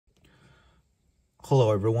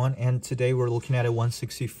Hello everyone, and today we're looking at a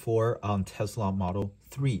 164 Tesla Model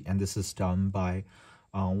 3, and this is done by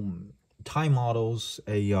Time Models,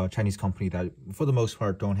 a Chinese company that for the most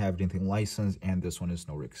part don't have anything licensed, and this one is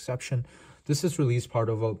no exception. This is released part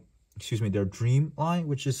of their Dream line,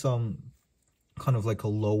 which is kind of like a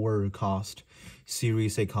lower cost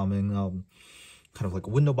series. They come in kind of like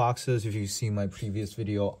window boxes. If you see my previous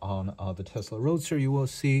video on the Tesla Roadster, you will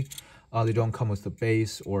see they don't come with the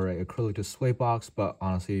base or an acrylic display box, but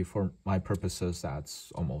honestly, for my purposes,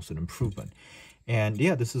 that's almost an improvement. And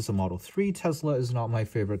yeah, this is a Model 3. Tesla is not my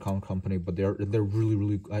favorite company, but they're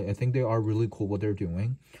really, I think they are really cool what they're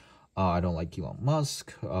doing. I don't like Elon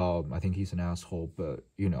Musk. I think he's an asshole, but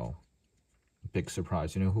you know, big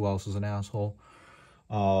surprise. You know who else is an asshole?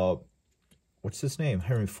 What's his name?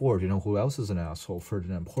 Henry Ford. You know who else is an asshole?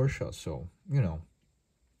 Ferdinand Porsche. So, you know,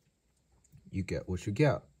 you get what you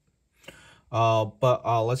get. But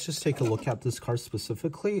let's just take a look at this car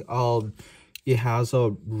specifically. It has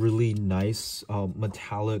a really nice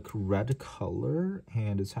metallic red color,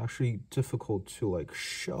 and it's actually difficult to like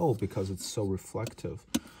show because it's so reflective.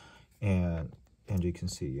 And you can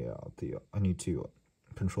see, yeah, I need to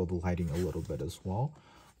control the lighting a little bit as well.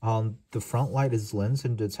 The front light is lens,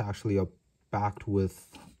 and it's actually backed with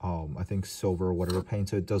I think silver or whatever paint,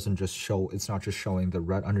 so it doesn't just show, it's not just showing the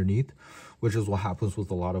red underneath, which is what happens with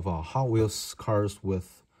a lot of Hot Wheels cars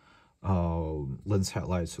with lens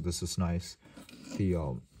headlights. So this is nice. This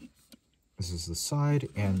is the side,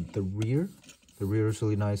 and the rear is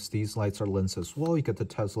really nice. These lights are lens as well. You get the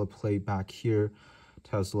Tesla plate back here,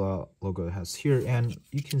 Tesla logo has here, and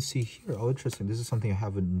you can see here, oh interesting, this is something I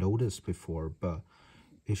haven't noticed before, but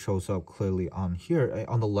it shows up clearly on here.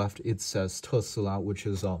 On the left, it says Tesla, which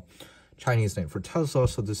is a Chinese name for Tesla.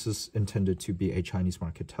 So this is intended to be a Chinese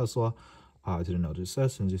market Tesla. I didn't notice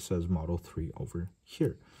this, and it says Model 3 over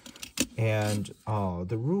here. And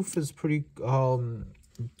the roof is pretty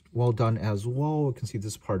well done as well. You can see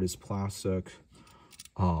this part is plastic,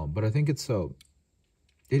 but I think it's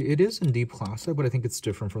it is indeed plastic, but I think it's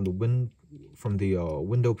different from the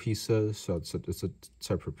window pieces. So it's a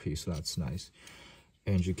separate piece. So that's nice.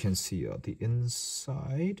 And you can see the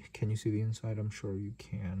inside. Can you see the inside? I'm sure you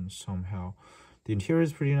can somehow. The interior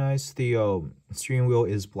is pretty nice. The steering wheel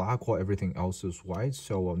is black while everything else is white.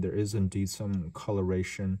 So there is indeed some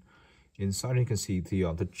coloration inside. You can see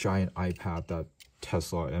the giant iPad that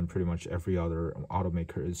Tesla and pretty much every other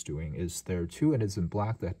automaker is doing is there too. And it's in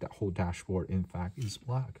black. That whole dashboard, in fact, is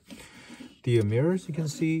black. The mirrors, you can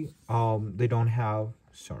see, they don't have,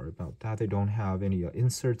 sorry about that, they don't have any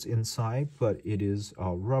inserts inside, but it is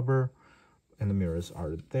rubber, and the mirrors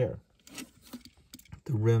are there.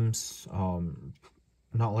 The rims,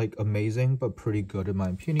 not like amazing, but pretty good in my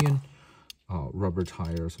opinion. Rubber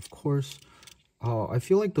tires, of course. I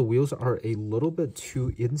feel like the wheels are a little bit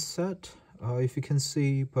too inset, if you can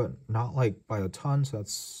see, but not like by a ton, so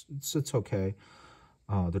it's okay.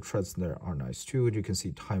 The treads there are nice too. You can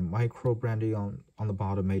see Time Micro branding on the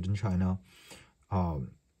bottom, made in China.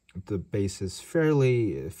 The base is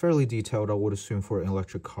fairly detailed. I would assume for an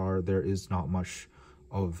electric car there is not much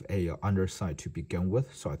of a underside to begin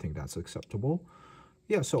with, so I think that's acceptable.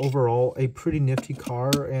 Yeah, so overall a pretty nifty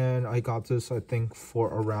car, and I got this I think for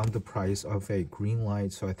around the price of a green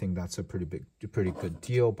light, so I think that's a pretty good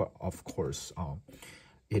deal. But of course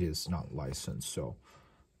it is not licensed, so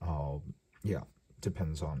yeah,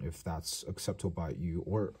 depends on if that's acceptable by you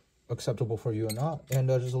or acceptable for you or not. And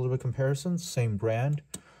just a little bit of comparison, same brand,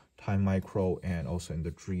 Time Micro, and also in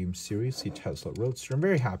the Dream series, the Tesla Roadster. I'm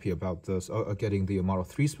very happy about this, getting the Model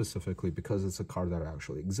 3 specifically, because it's a car that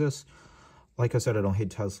actually exists. Like I said, I don't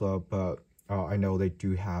hate Tesla, but I know they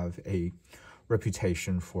do have a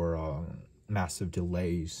reputation for massive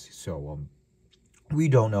delays. So we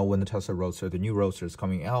don't know when the Tesla Roadster, the new Roadster, is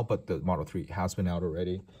coming out, but the Model 3 has been out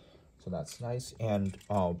already. So that's nice. And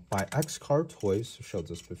by X Car Toys, showed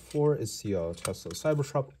this before, is the Tesla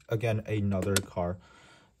Cybertruck. Again, another car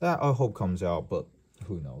that I hope comes out, but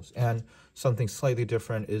who knows. And something slightly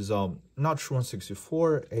different is not true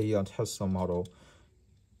 164, a Tesla Model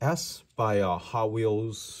S by Hot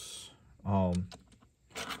Wheels. Hot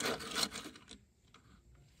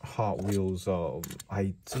Wheels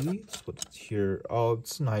ID. Let's put it here.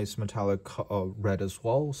 It's nice metallic red as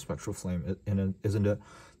well. Spectral flame in it, isn't it?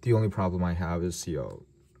 The only problem I have is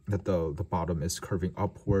that the bottom is curving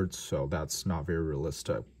upwards, so that's not very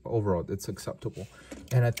realistic. Overall, it's acceptable.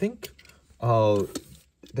 And I think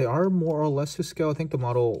they are more or less to scale. I think the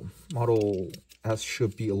Model S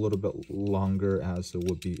should be a little bit longer as it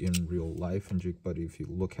would be in real life. But if you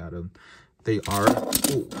look at them, they are,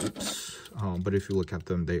 but if you look at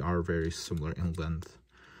them, they are very similar in length.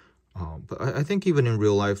 But I think even in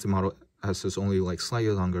real life, the Model S is only like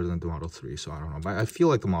slightly longer than the Model 3, so I don't know. But I feel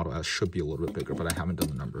like the Model S should be a little bit bigger, but I haven't done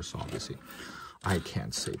the numbers, so obviously I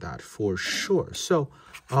can't say that for sure. So,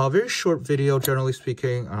 very short video, generally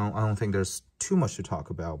speaking. I don't think there's too much to talk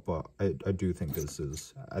about, but I do think this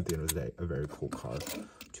is, at the end of the day, a very cool car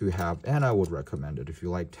to have, and I would recommend it if you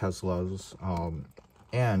like Teslas,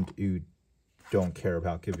 and you don't care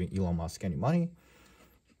about giving Elon Musk any money.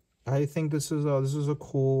 I think this is a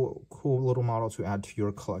cool little model to add to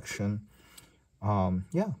your collection.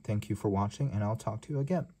 Yeah, thank you for watching, and I'll talk to you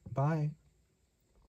again. Bye.